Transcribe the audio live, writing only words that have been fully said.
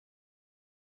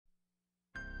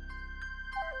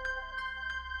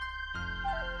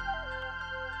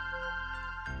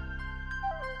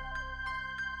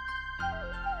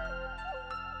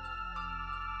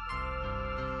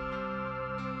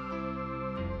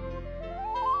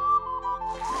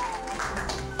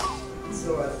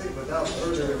So I think without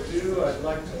further ado, I'd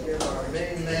like to give our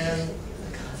main man,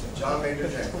 John Major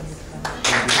Jenkins.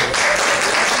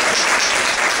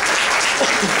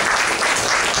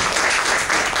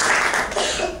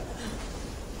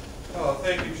 Oh,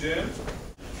 thank you, Jim.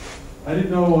 I didn't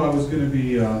know I was going to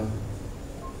be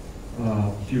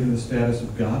given the status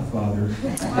of Godfather.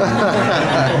 There's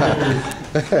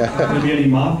not going to be any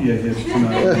mafia hits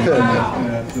tonight.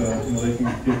 They can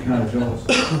get kind of jealous.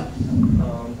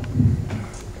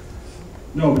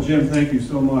 No, but Jim, thank you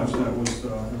so much. That was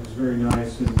very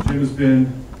nice. And Jim has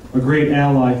been a great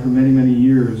ally for many, many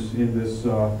years in this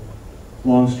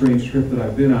long, strange trip that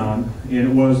I've been on. And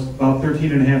it was about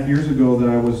 13 and a half years ago that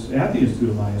I was at the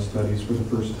Institute of Maya Studies for the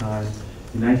first time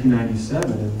in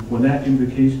 1997. And when that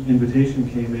invitation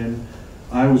came in,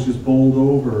 I was just bowled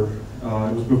over.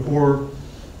 It was before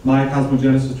Maya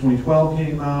Cosmogenesis 2012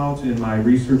 came out, and my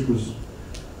research was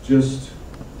just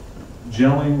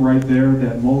gelling right there at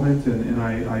that moment, and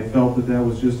I felt that that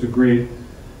was just a great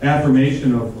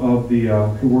affirmation of the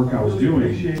work I was doing. I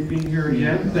appreciate being here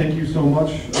again. Thank you so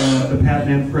much to Pat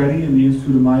Manfredi and the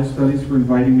Institute of Maya Studies for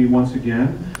inviting me once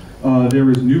again. There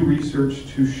is new research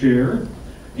to share,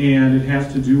 and it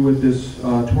has to do with this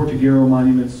Tortuguero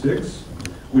Monument 6,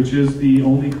 which is the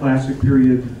only Classic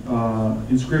period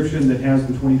inscription that has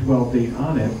the 2012 date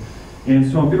on it. And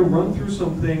so I'm going to run through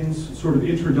some things sort of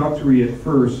introductory at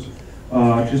first,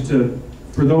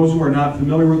 for those who are not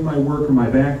familiar with my work or my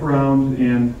background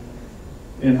and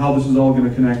how this is all going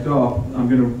to connect up. I'm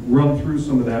going to run through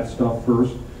some of that stuff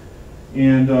first.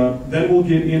 And then we'll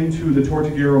get into the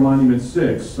Tortuguero Monument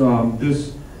 6.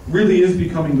 This really is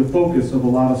becoming the focus of a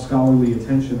lot of scholarly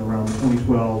attention around the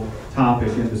 2012 topic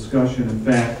and discussion. In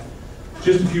fact,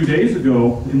 just a few days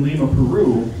ago in Lima,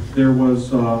 Peru, there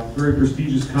was a very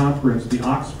prestigious conference, the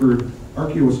Oxford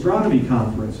Archaeoastronomy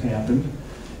Conference happened,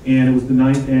 and it was the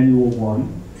 9th annual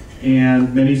one,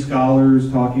 and many scholars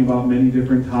talking about many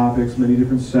different topics, many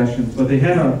different sessions, but they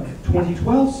had a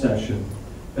 2012 session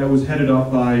that was headed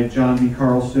up by John B.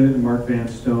 Carlson and Mark Van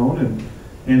Stone,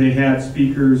 and they had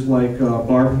speakers like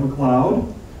Barb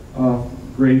McLeod,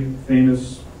 great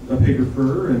famous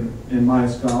epigrapher and Maya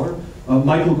scholar,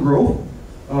 Michael Grove,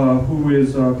 who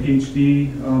is a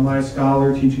PhD Maya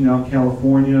scholar teaching out in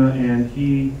California, and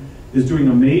he is doing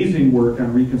amazing work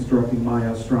on reconstructing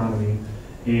Maya astronomy,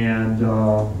 and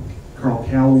Carl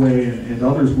Calloway and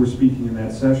others were speaking in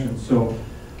that session. So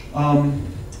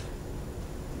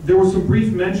there was some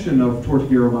brief mention of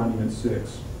Tortuguero Monument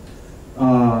 6.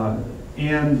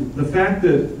 And the fact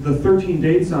that the 13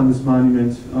 dates on this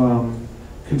monument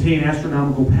contain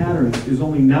astronomical patterns is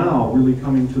only now really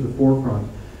coming to the forefront.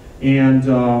 And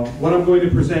what I'm going to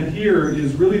present here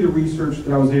is really the research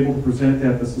that I was able to present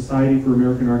at the Society for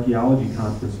American Archaeology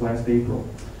conference last April.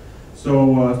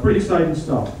 So it's pretty exciting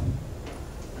stuff.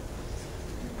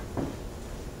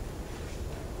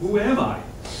 Who am I?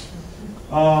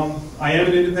 I am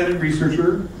an independent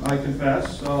researcher, I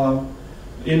confess.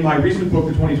 In my recent book,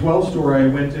 The 2012 Story, I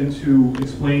went into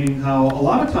explaining how a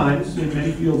lot of times in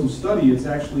many fields of study, it's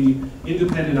actually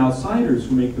independent outsiders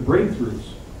who make the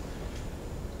breakthroughs.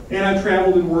 And I've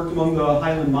traveled and worked among the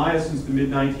Highland Maya since the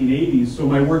mid-1980s, so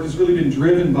my work has really been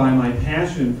driven by my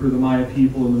passion for the Maya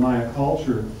people and the Maya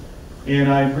culture. And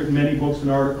I've written many books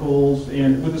and articles,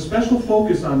 and with a special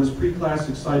focus on this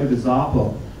pre-classic site of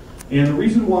Izapa. And the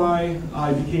reason why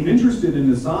I became interested in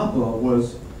Izapa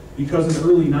was because in the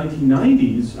early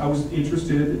 1990s, I was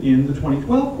interested in the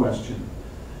 2012 question.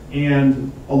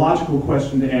 And a logical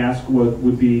question to ask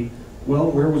would be, well,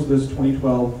 where was this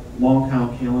 2012 long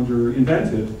count calendar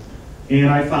invented? And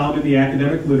I found in the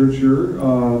academic literature,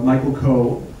 Michael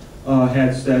Coe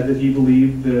had said that he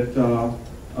believed that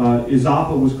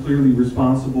Izapa was clearly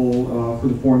responsible for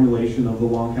the formulation of the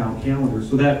long count calendar.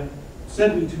 So that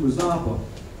sent me to Izapa.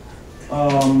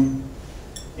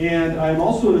 And I'm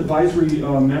also an advisory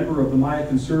member of the Maya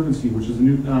Conservancy, which is a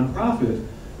new nonprofit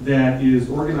that is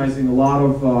organizing a lot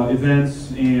of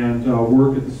events and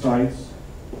work at the sites.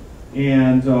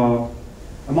 And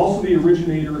I'm also the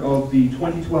originator of the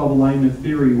 2012 alignment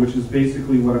theory, which is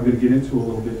basically what I'm going to get into a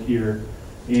little bit here,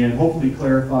 and hopefully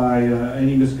clarify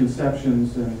any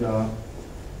misconceptions. And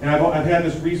I've had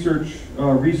this research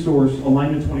resource,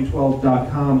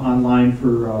 alignment2012.com, online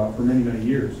for many, many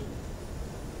years.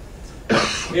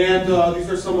 And these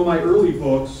are some of my early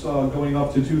books going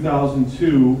up to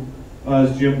 2002,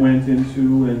 as Jim went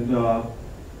into,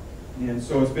 and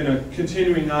so it's been a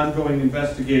continuing, ongoing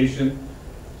investigation.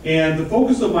 And the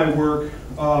focus of my work,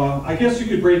 I guess you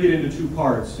could break it into two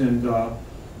parts. And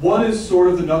one is sort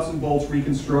of the nuts and bolts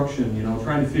reconstruction, you know,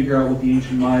 trying to figure out what the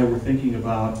ancient Maya were thinking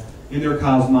about in their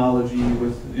cosmology,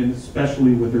 and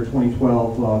especially with their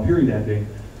 2012 period ending.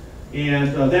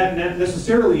 And that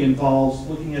necessarily involves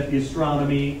looking at the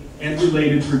astronomy and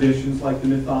related traditions like the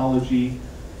mythology.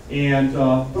 And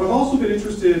but I've also been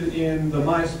interested in the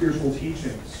Maya spiritual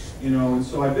teachings, and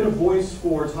so I've been a voice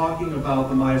for talking about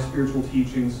the Maya spiritual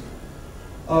teachings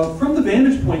from the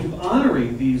vantage point of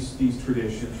honoring these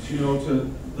traditions, to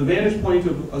the vantage point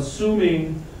of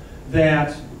assuming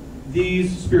that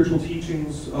these spiritual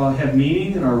teachings have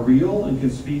meaning and are real and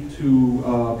can speak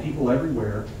to people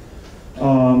everywhere.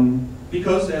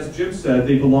 Because, as Jim said,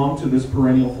 they belong to this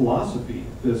perennial philosophy,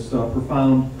 this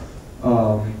profound,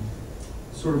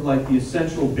 sort of like the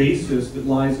essential basis that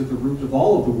lies at the root of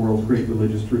all of the world's great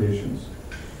religious traditions.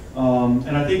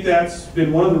 And I think that's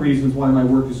been one of the reasons why my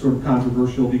work is sort of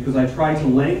controversial, because I try to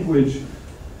language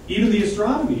even the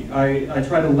astronomy. I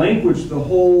try to language the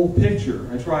whole picture.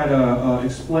 I try to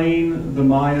explain the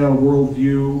Maya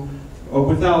worldview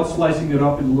without slicing it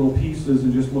up into little pieces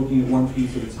and just looking at one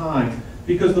piece at a time,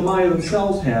 because the Maya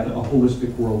themselves had a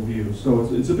holistic worldview. So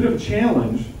it's a bit of a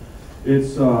challenge.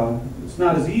 It's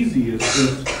not as easy as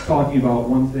just talking about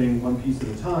one thing, one piece at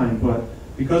a time, but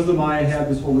because the Maya had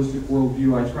this holistic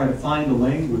worldview, I try to find a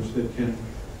language that can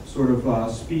sort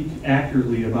of speak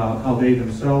accurately about how they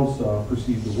themselves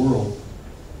perceive the world.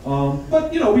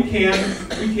 But we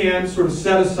can sort of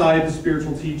set aside the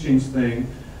spiritual teachings thing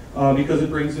because it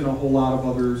brings in a whole lot of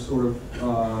other sort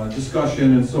of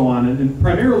discussion and so on. And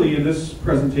primarily in this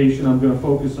presentation, I'm going to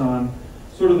focus on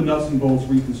sort of the nuts and bolts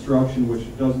reconstruction, which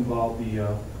does involve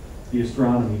the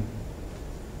astronomy.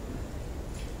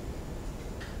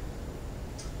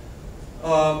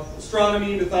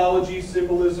 Astronomy, mythology,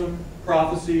 symbolism,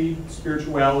 prophecy,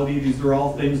 spirituality, these are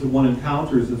all things that one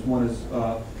encounters as one is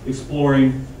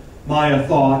exploring Maya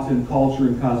thought and culture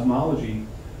and cosmology.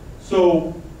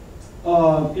 So,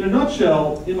 in a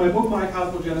nutshell, in my book, Maya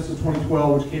Cosmogenesis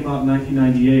 2012, which came out in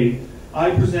 1998,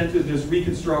 I presented this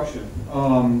reconstruction,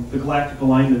 the galactic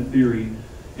alignment theory.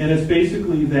 And it's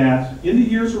basically that in the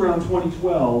years around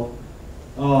 2012,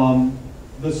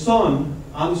 the sun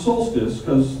on the solstice,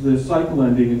 because the cycle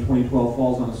ending in 2012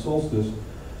 falls on a solstice,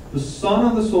 the sun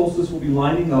on the solstice will be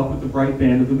lining up with the bright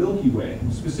band of the Milky Way,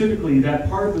 specifically that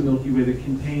part of the Milky Way that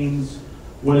contains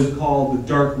what is called the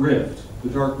dark rift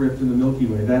in the Milky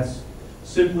Way. That's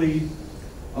simply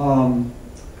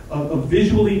a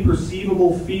visually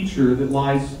perceivable feature that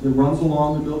runs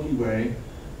along the Milky Way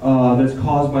that's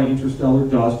caused by interstellar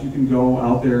dust. You can go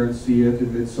out there and see it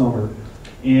in midsummer.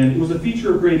 And it was a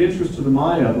feature of great interest to the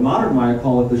Maya. The modern Maya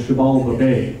call it the Shibboleth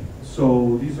Bay.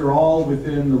 So these are all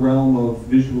within the realm of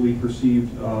visually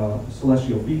perceived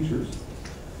celestial features.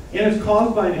 And it's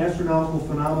caused by an astronomical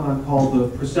phenomenon called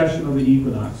the precession of the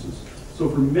equinoxes. So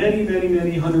for many, many,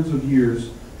 many hundreds of years,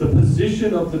 the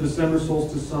position of the December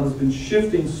solstice sun has been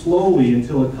shifting slowly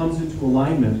until it comes into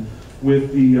alignment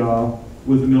with the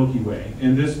Milky Way.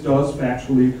 And this does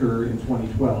factually occur in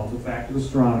 2012, the fact of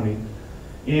astronomy.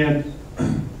 And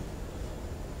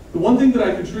the one thing that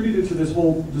I contributed to this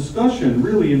whole discussion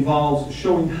really involves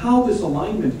showing how this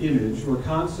alignment image or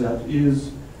concept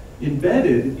is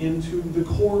embedded into the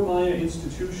core Maya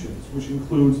institutions, which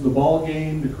includes the ball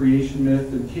game, the creation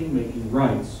myth, and king-making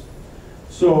rites.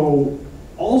 So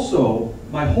also,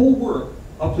 my whole work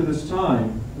up to this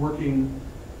time, working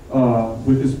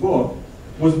with this book,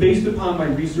 was based upon my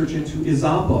research into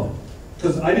Izapa,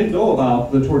 because I didn't know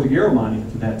about the Tortuguero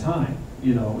monument at that time.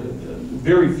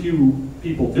 Very few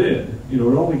people did. It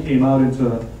only came out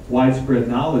into widespread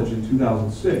knowledge in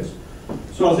 2006.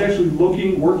 So I was actually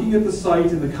working at the site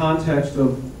in the context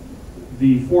of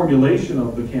the formulation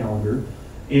of the calendar,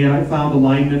 and I found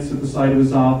alignments at the site of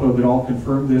Izapa that all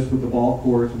confirmed this with the ball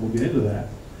court, and we'll get into that.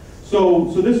 So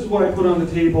this is what I put on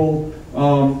the table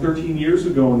 13 years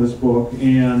ago in this book,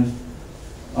 and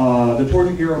the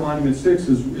Tortuguero Monument 6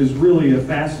 is really a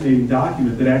fascinating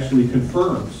document that actually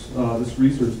confirms this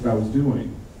research that I was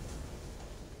doing.